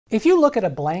If you look at a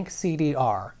blank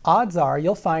CD-R, odds are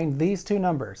you'll find these two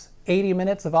numbers, 80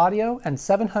 minutes of audio and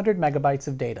 700 megabytes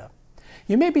of data.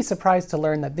 You may be surprised to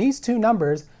learn that these two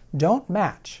numbers don't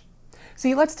match.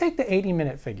 See, let's take the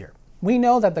 80-minute figure. We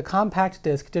know that the compact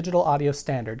disc digital audio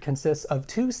standard consists of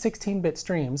two 16-bit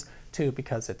streams, two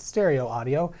because it's stereo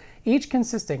audio, each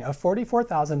consisting of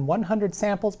 44,100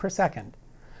 samples per second.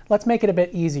 Let's make it a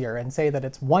bit easier and say that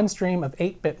it's one stream of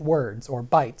 8-bit words, or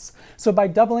bytes. So by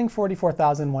doubling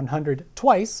 44,100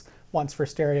 twice, once for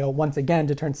stereo, once again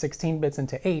to turn 16 bits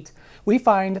into 8, we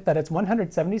find that it's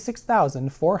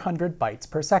 176,400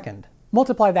 bytes per second.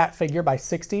 Multiply that figure by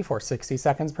 60 for 60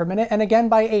 seconds per minute, and again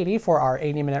by 80 for our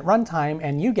 80-minute runtime,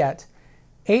 and you get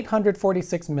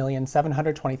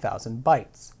 846,720,000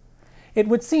 bytes. It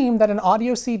would seem that an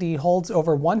audio CD holds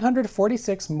over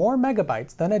 146 more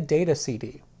megabytes than a data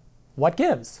CD. What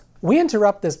gives? We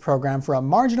interrupt this program for a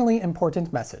marginally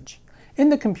important message. In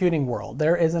the computing world,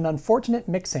 there is an unfortunate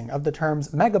mixing of the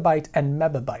terms megabyte and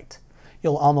megabyte.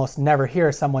 You'll almost never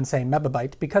hear someone say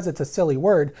megabyte because it's a silly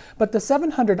word, but the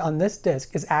 700 on this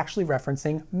disk is actually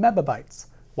referencing megabytes.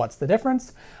 What's the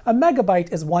difference? A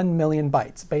megabyte is 1 million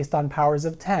bytes, based on powers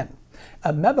of 10.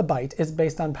 A megabyte is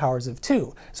based on powers of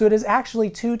 2, so it is actually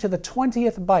 2 to the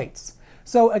 20th bytes.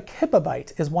 So a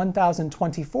kilobyte is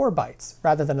 1024 bytes,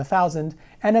 rather than 1000,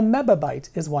 and a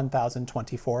megabyte is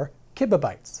 1024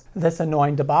 kilobytes. This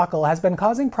annoying debacle has been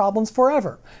causing problems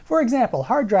forever. For example,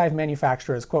 hard drive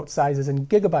manufacturers quote sizes in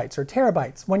gigabytes or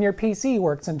terabytes when your PC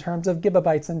works in terms of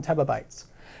gigabytes and terabytes.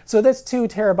 So this 2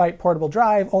 terabyte portable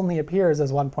drive only appears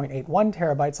as 1.81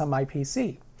 terabytes on my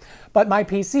PC. But my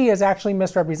PC is actually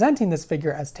misrepresenting this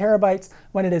figure as terabytes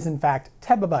when it is in fact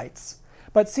tebabytes.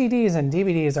 But CDs and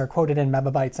DVDs are quoted in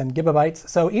megabytes and gigabytes,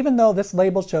 so even though this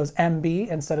label shows MB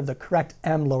instead of the correct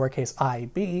M lowercase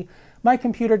ib, my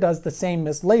computer does the same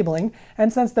mislabeling,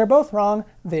 and since they're both wrong,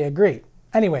 they agree.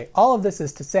 Anyway, all of this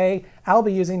is to say, I'll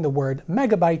be using the word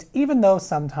megabyte even though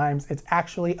sometimes it's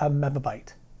actually a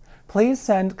megabyte. Please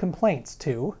send complaints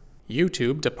to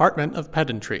YouTube Department of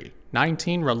Pedantry,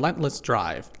 19 Relentless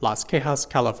Drive, Las Quejas,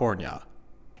 California.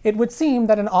 It would seem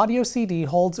that an audio CD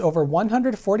holds over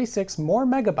 146 more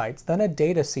megabytes than a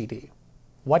data CD.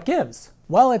 What gives?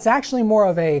 Well, it's actually more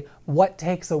of a what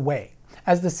takes away,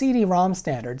 as the CD-ROM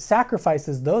standard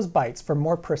sacrifices those bytes for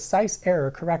more precise error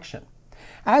correction.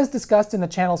 As discussed in the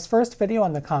channel's first video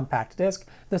on the compact disc,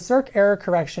 the circ error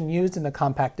correction used in the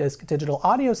compact disc digital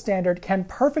audio standard can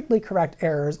perfectly correct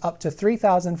errors up to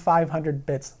 3,500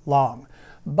 bits long.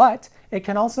 But it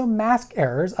can also mask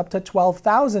errors up to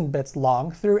 12,000 bits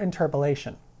long through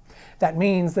interpolation. That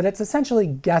means that it's essentially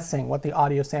guessing what the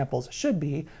audio samples should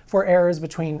be for errors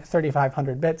between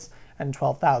 3,500 bits and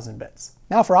 12,000 bits.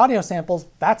 Now for audio samples,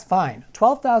 that's fine.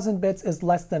 12,000 bits is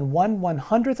less than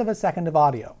 1/100th of a second of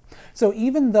audio. So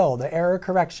even though the error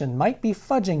correction might be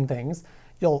fudging things,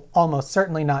 you'll almost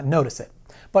certainly not notice it.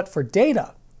 But for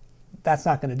data, that's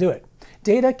not going to do it.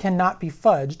 Data cannot be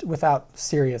fudged without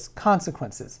serious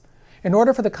consequences. In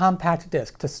order for the compact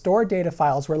disc to store data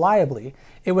files reliably,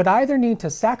 it would either need to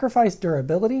sacrifice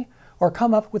durability or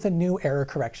come up with a new error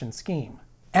correction scheme.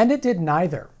 And it did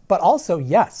neither, but also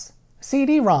yes.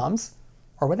 CD-ROMs,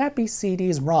 or would that be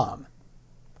CDs-ROM,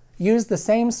 use the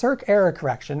same circ error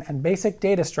correction and basic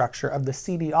data structure of the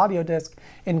CD audio disc,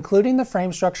 including the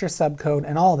frame structure subcode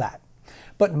and all that.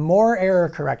 But more error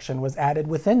correction was added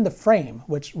within the frame,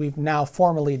 which we've now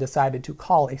formally decided to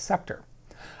call a sector.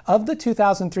 Of the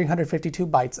 2,352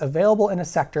 bytes available in a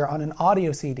sector on an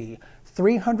audio CD,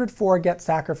 304 get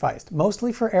sacrificed,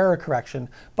 mostly for error correction,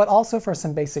 but also for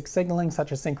some basic signaling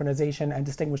such as synchronization and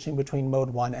distinguishing between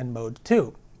mode 1 and mode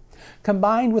 2.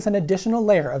 Combined with an additional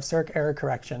layer of circ error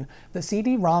correction, the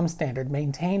CD-ROM standard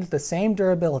maintained the same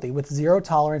durability with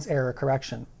zero-tolerance error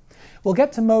correction. We'll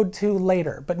get to mode 2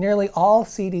 later, but nearly all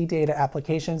CD data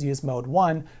applications use mode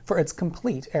 1 for its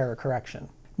complete error correction.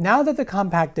 Now that the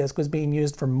compact disc was being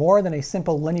used for more than a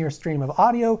simple linear stream of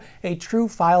audio, a true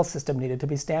file system needed to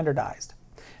be standardized.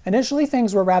 Initially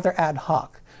things were rather ad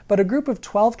hoc, but a group of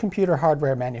 12 computer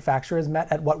hardware manufacturers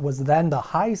met at what was then the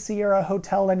High Sierra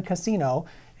Hotel and Casino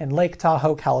in Lake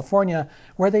Tahoe, California,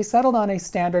 where they settled on a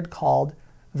standard called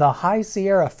the High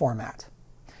Sierra format.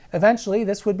 Eventually,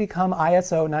 this would become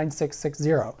ISO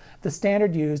 9660, the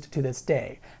standard used to this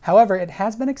day. However, it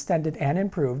has been extended and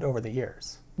improved over the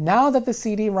years. Now that the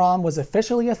CD-ROM was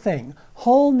officially a thing,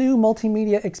 whole new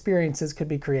multimedia experiences could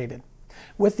be created.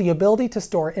 With the ability to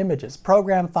store images,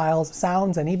 program files,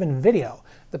 sounds, and even video,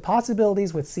 the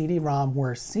possibilities with CD-ROM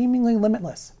were seemingly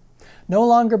limitless. No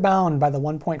longer bound by the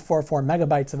 1.44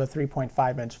 megabytes of a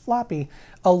 3.5-inch floppy,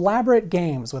 elaborate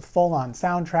games with full-on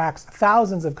soundtracks,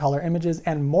 thousands of color images,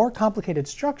 and more complicated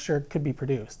structure could be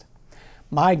produced.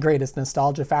 My greatest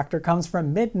nostalgia factor comes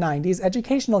from mid-90s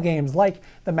educational games like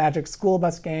the Magic School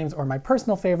Bus games or my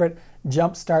personal favorite,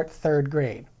 Jumpstart 3rd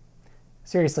Grade.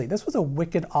 Seriously, this was a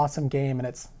wicked awesome game and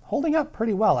it's holding up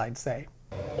pretty well, I'd say.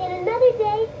 In another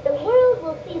day, the world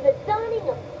will see the dawning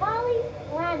of Polly's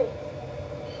planet.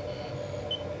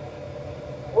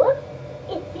 Whoops!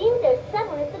 It seems there's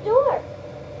someone at the door.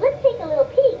 Let's take a little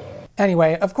peek.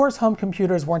 Anyway, of course home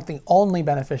computers weren't the only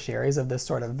beneficiaries of this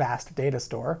sort of vast data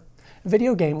store.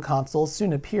 Video game consoles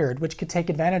soon appeared which could take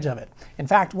advantage of it. In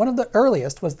fact, one of the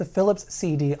earliest was the Philips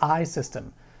CD-I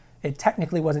system. It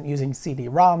technically wasn't using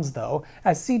CD-ROMs though,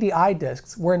 as CD-I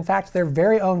discs were in fact their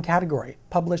very own category,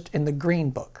 published in the Green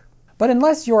Book. But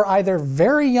unless you're either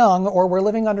very young or were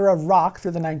living under a rock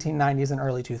through the 1990s and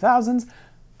early 2000s,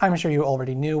 I'm sure you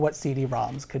already knew what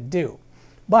CD-ROMs could do.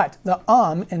 But the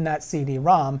in that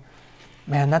CD-ROM,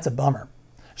 man, that's a bummer.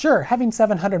 Sure, having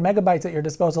 700 megabytes at your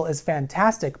disposal is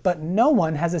fantastic, but no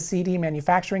one has a CD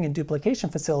manufacturing and duplication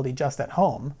facility just at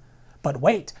home. But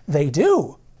wait, they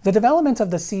do! The development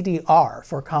of the CD-R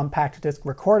for compact disc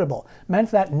recordable meant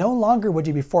that no longer would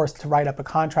you be forced to write up a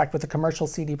contract with a commercial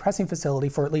CD pressing facility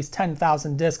for at least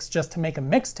 10,000 discs just to make a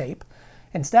mixtape.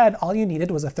 Instead, all you needed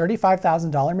was a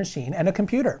 $35,000 machine and a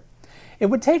computer. It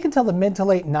would take until the mid to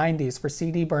late 90s for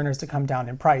CD burners to come down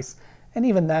in price, and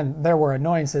even then there were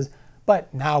annoyances,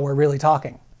 but now we're really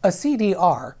talking. A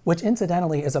CD-R, which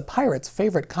incidentally is a pirate's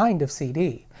favorite kind of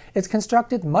CD, is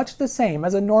constructed much the same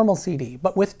as a normal CD,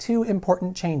 but with two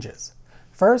important changes.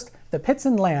 First, the pits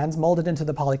and lands molded into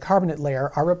the polycarbonate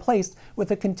layer are replaced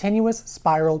with a continuous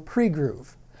spiral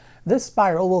pre-groove. This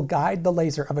spiral will guide the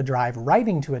laser of a drive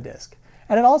writing to a disk,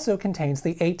 and it also contains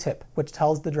the A-tip, which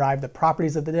tells the drive the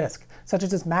properties of the disk, such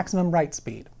as its maximum write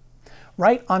speed.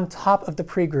 Right on top of the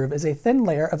pre-groove is a thin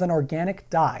layer of an organic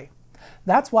dye.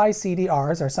 That's why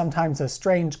CD-Rs are sometimes a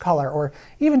strange color or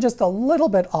even just a little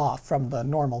bit off from the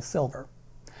normal silver.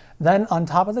 Then on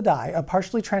top of the dye, a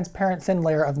partially transparent thin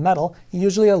layer of metal,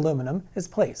 usually aluminum, is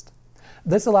placed.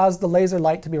 This allows the laser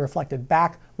light to be reflected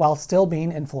back while still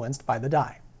being influenced by the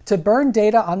dye. To burn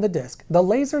data on the disk, the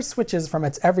laser switches from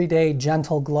its everyday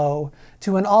gentle glow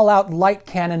to an all-out light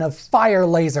cannon of fire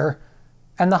laser,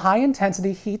 and the high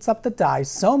intensity heats up the dye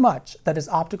so much that its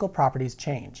optical properties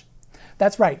change.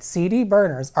 That's right, CD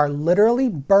burners are literally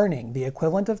burning the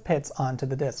equivalent of pits onto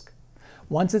the disk.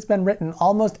 Once it's been written,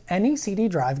 almost any CD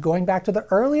drive going back to the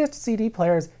earliest CD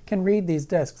players can read these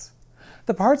disks.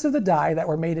 The parts of the dye that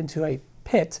were made into a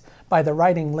pit by the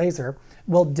writing laser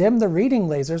will dim the reading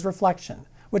laser's reflection,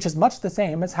 which is much the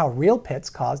same as how real pits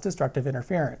cause destructive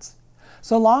interference.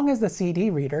 So long as the CD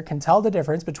reader can tell the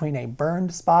difference between a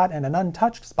burned spot and an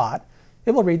untouched spot,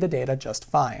 it will read the data just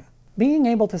fine. Being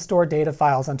able to store data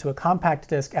files onto a compact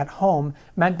disc at home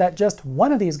meant that just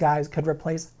one of these guys could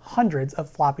replace hundreds of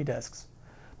floppy disks.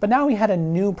 But now we had a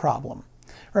new problem.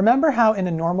 Remember how in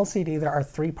a normal CD there are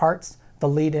three parts, the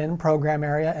lead-in, program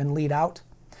area, and lead-out?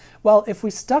 Well, if we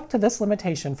stuck to this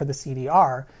limitation for the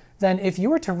CD-R, then if you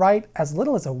were to write as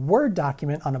little as a Word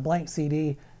document on a blank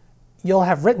CD, you'll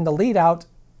have written the lead-out,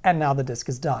 and now the disk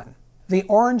is done. The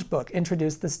Orange Book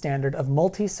introduced the standard of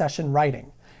multi-session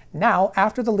writing. Now,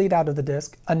 after the lead out of the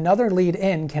disk, another lead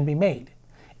in can be made.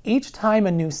 Each time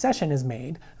a new session is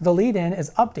made, the lead in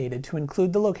is updated to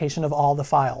include the location of all the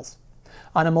files.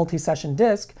 On a multi-session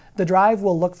disk, the drive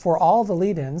will look for all the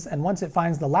lead ins, and once it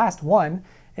finds the last one,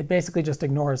 it basically just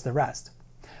ignores the rest.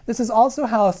 This is also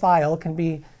how a file can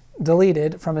be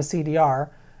deleted from a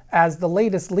CD-R, as the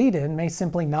latest lead in may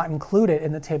simply not include it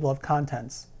in the table of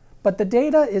contents. But the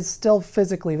data is still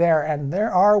physically there, and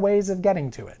there are ways of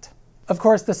getting to it. Of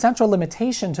course, the central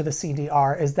limitation to the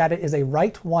CD-R is that it is a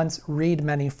write-once,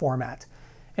 read-many format.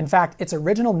 In fact, its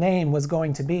original name was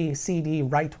going to be CD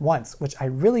Write-Once, which I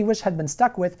really wish had been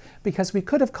stuck with because we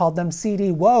could have called them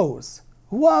CD-Woes.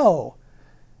 Whoa!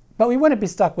 But we wouldn't be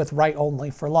stuck with write-only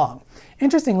for long.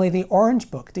 Interestingly, the Orange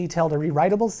Book detailed a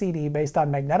rewritable CD based on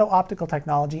magneto-optical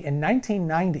technology in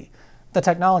 1990, the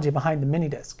technology behind the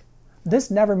minidisc.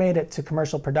 This never made it to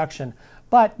commercial production,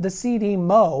 but the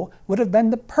CD-Mo would have been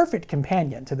the perfect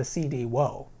companion to the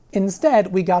CD-Wo.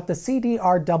 Instead, we got the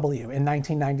CD-RW in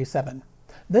 1997.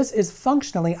 This is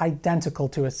functionally identical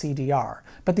to a CD-R,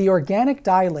 but the organic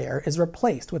dye layer is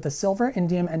replaced with a silver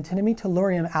indium antimoney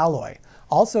tellurium alloy,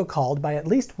 also called by at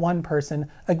least one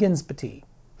person a Ginspati.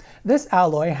 This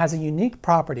alloy has a unique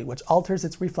property which alters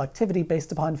its reflectivity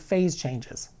based upon phase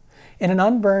changes. In an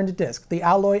unburned disk, the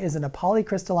alloy is in a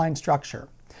polycrystalline structure.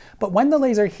 But when the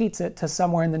laser heats it to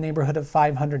somewhere in the neighborhood of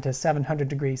 500 to 700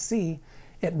 degrees C,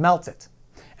 it melts it.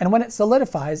 And when it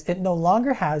solidifies, it no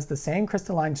longer has the same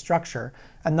crystalline structure,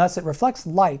 and thus it reflects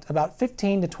light about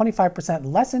 15 to 25%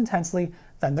 less intensely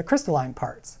than the crystalline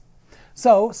parts.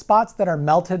 So spots that are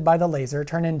melted by the laser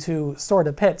turn into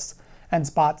sorta pits, and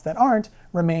spots that aren't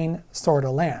remain sorta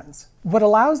lands. What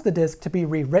allows the disk to be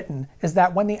rewritten is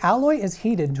that when the alloy is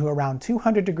heated to around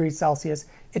 200 degrees Celsius,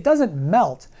 it doesn't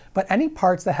melt, but any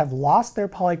parts that have lost their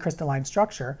polycrystalline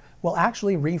structure will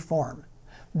actually reform.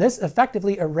 This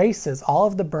effectively erases all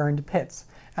of the burned pits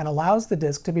and allows the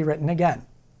disk to be written again.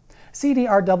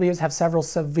 CD-RWs have several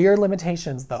severe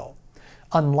limitations though.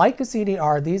 Unlike a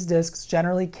CD-R, these disks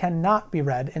generally cannot be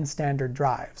read in standard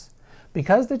drives.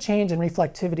 Because the change in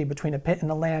reflectivity between a pit and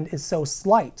a land is so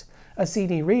slight, a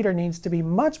CD reader needs to be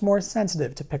much more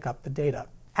sensitive to pick up the data.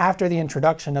 After the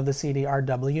introduction of the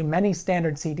CD-RW, many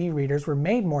standard CD readers were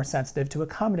made more sensitive to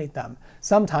accommodate them,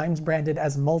 sometimes branded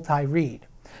as multi-read.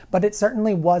 But it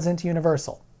certainly wasn't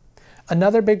universal.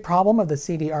 Another big problem of the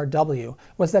CD-RW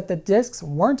was that the disks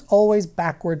weren't always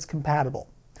backwards compatible.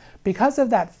 Because of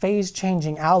that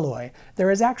phase-changing alloy,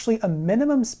 there is actually a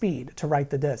minimum speed to write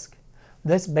the disk.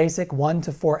 This basic 1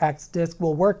 to 4x disk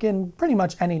will work in pretty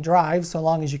much any drive so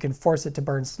long as you can force it to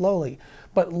burn slowly,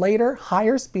 but later,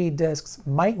 higher speed disks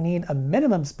might need a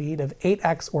minimum speed of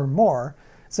 8x or more,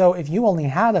 so if you only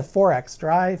had a 4x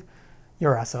drive,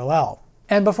 you're SOL.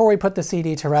 And before we put the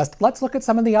CD to rest, let's look at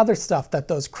some of the other stuff that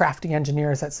those crafty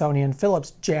engineers at Sony and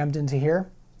Philips jammed into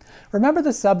here. Remember the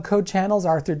subcode channels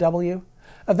R through W?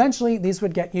 Eventually, these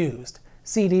would get used.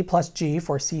 CD plus G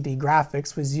for CD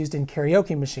graphics was used in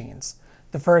karaoke machines.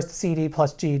 The first CD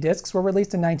plus G discs were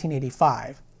released in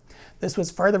 1985. This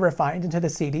was further refined into the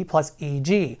CD plus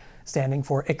EG, standing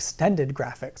for extended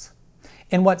graphics.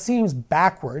 In what seems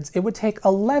backwards, it would take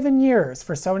 11 years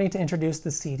for Sony to introduce the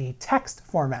CD text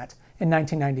format in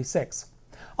 1996.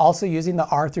 Also using the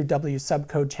R through W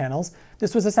subcode channels,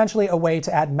 this was essentially a way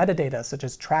to add metadata such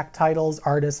as track titles,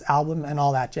 artists, album, and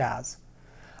all that jazz.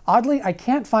 Oddly, I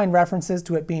can't find references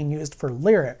to it being used for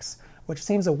lyrics, which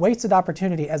seems a wasted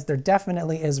opportunity as there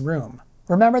definitely is room.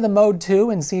 Remember the Mode 2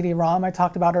 in CD-ROM I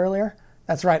talked about earlier?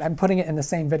 That's right, I'm putting it in the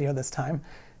same video this time.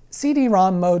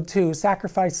 CD-ROM Mode 2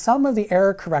 sacrificed some of the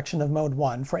error correction of Mode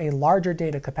 1 for a larger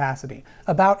data capacity,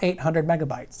 about 800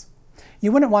 megabytes.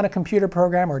 You wouldn't want a computer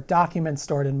program or documents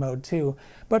stored in Mode 2,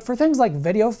 but for things like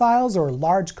video files or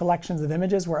large collections of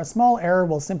images where a small error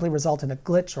will simply result in a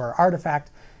glitch or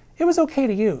artifact, it was okay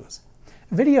to use.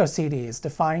 Video CDs,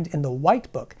 defined in the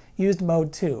White Book, used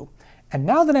Mode 2, and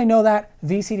now that I know that,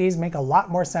 VCDs make a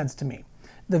lot more sense to me.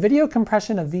 The video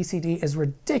compression of VCD is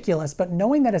ridiculous, but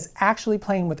knowing that it's actually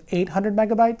playing with 800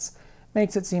 megabytes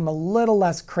makes it seem a little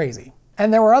less crazy.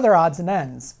 And there were other odds and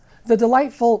ends. The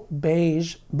delightful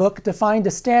Beige book defined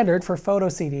a standard for photo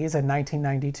CDs in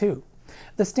 1992.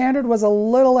 The standard was a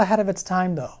little ahead of its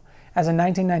time though, as in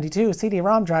 1992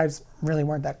 CD-ROM drives really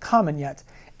weren't that common yet,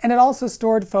 and it also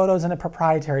stored photos in a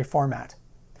proprietary format.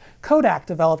 Kodak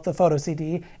developed the photo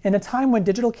CD in a time when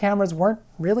digital cameras weren't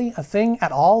really a thing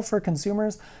at all for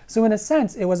consumers, so in a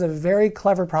sense it was a very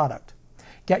clever product.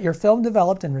 Get your film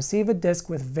developed and receive a disc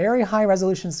with very high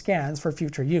resolution scans for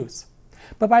future use.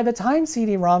 But by the time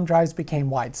CD-ROM drives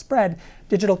became widespread,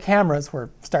 digital cameras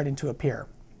were starting to appear.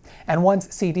 And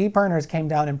once CD burners came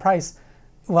down in price,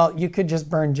 well, you could just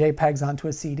burn JPEGs onto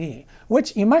a CD,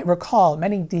 which you might recall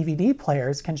many DVD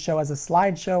players can show as a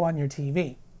slideshow on your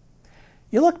TV.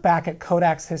 You look back at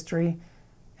Kodak's history,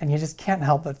 and you just can't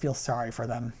help but feel sorry for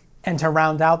them. And to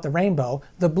round out the rainbow,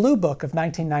 the Blue Book of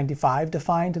 1995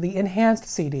 defined the enhanced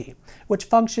CD, which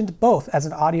functioned both as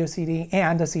an audio CD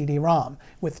and a CD-ROM,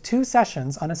 with 2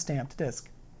 sessions on a stamped disc.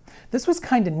 This was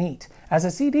kinda neat, as a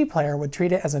CD player would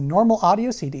treat it as a normal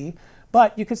audio CD,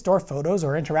 but you could store photos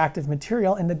or interactive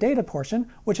material in the data portion,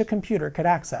 which a computer could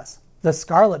access. The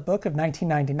Scarlet Book of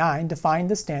 1999 defined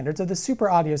the standards of the Super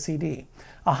Audio CD,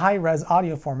 a high-res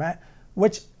audio format,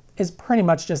 which is pretty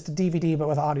much just a DVD but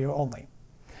with audio only.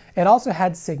 It also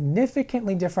had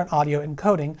significantly different audio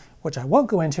encoding, which I won't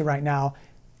go into right now,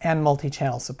 and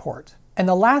multi-channel support. And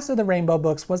the last of the Rainbow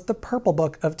books was the Purple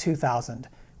Book of 2000,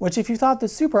 which if you thought the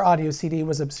Super Audio CD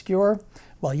was obscure,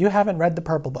 well, you haven't read the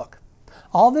Purple Book.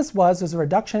 All this was a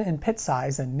reduction in pit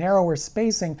size and narrower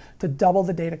spacing to double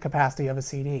the data capacity of a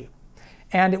CD.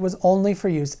 And it was only for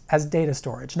use as data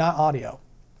storage, not audio.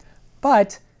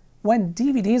 But when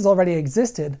DVDs already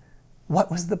existed, what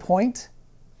was the point?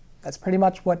 That's pretty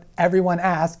much what everyone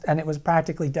asked, and it was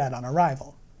practically dead on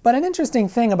arrival. But an interesting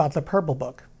thing about the Purple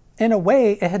Book, in a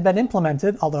way it had been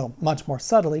implemented, although much more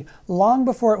subtly, long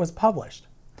before it was published.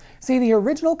 See, the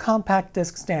original compact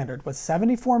disc standard was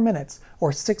 74 minutes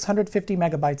or 650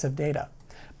 megabytes of data,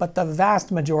 but the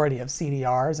vast majority of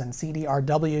CDRs and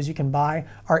CD-RWs you can buy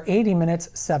are 80 minutes,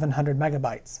 700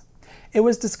 megabytes. It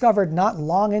was discovered not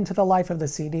long into the life of the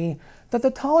CD that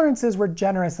the tolerances were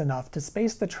generous enough to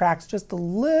space the tracks just a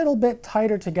little bit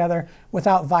tighter together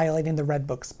without violating the Red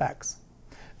Book specs.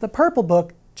 The Purple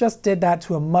Book just did that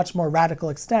to a much more radical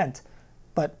extent,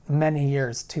 but many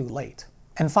years too late.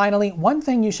 And finally, one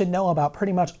thing you should know about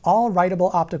pretty much all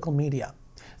writable optical media.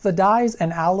 The dyes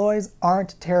and alloys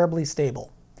aren't terribly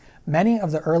stable. Many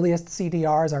of the earliest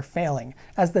CDRs are failing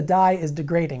as the dye is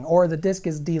degrading or the disc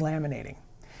is delaminating.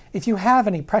 If you have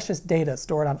any precious data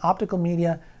stored on optical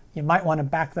media, you might want to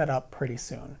back that up pretty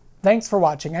soon. Thanks for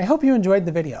watching. I hope you enjoyed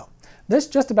the video. This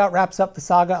just about wraps up the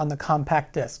saga on the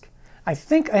compact disc. I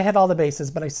think I hit all the bases,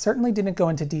 but I certainly didn't go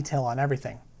into detail on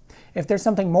everything. If there's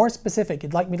something more specific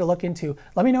you'd like me to look into,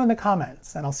 let me know in the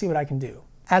comments and I'll see what I can do.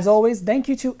 As always, thank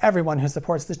you to everyone who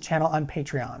supports this channel on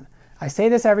Patreon. I say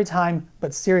this every time,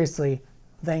 but seriously,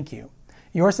 thank you.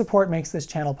 Your support makes this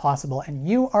channel possible and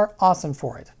you are awesome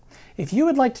for it. If you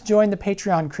would like to join the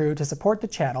Patreon crew to support the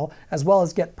channel, as well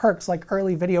as get perks like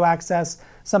early video access,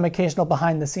 some occasional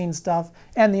behind-the-scenes stuff,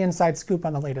 and the inside scoop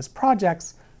on the latest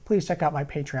projects, please check out my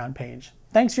Patreon page.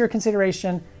 Thanks for your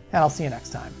consideration, and I'll see you next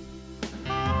time.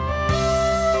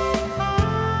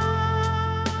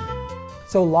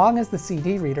 So long as the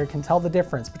CD reader can tell the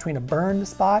difference between a burned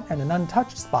spot and an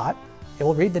untouched spot, it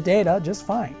will read the data just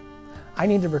fine. I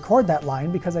need to record that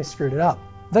line because I screwed it up.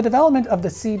 The development of the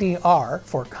CD-R,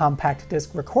 for compact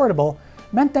disc recordable,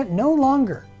 meant that no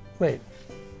longer... Wait.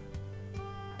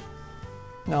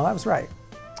 No, that was right.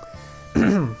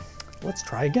 Let's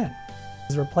try again.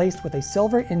 Is replaced with a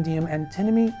silver indium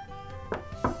antimony...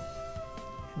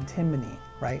 Antimony,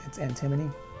 right? It's antimony?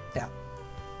 Yeah.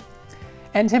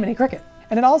 Antimony cricket.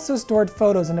 And it also stored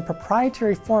photos in a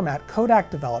proprietary format Kodak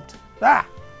developed.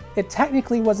 It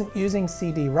technically wasn't using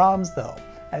CD-ROMs though,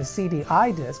 as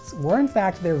CDI discs were in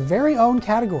fact their very own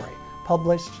category,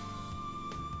 published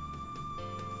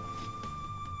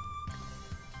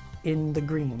in the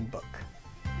Green Book.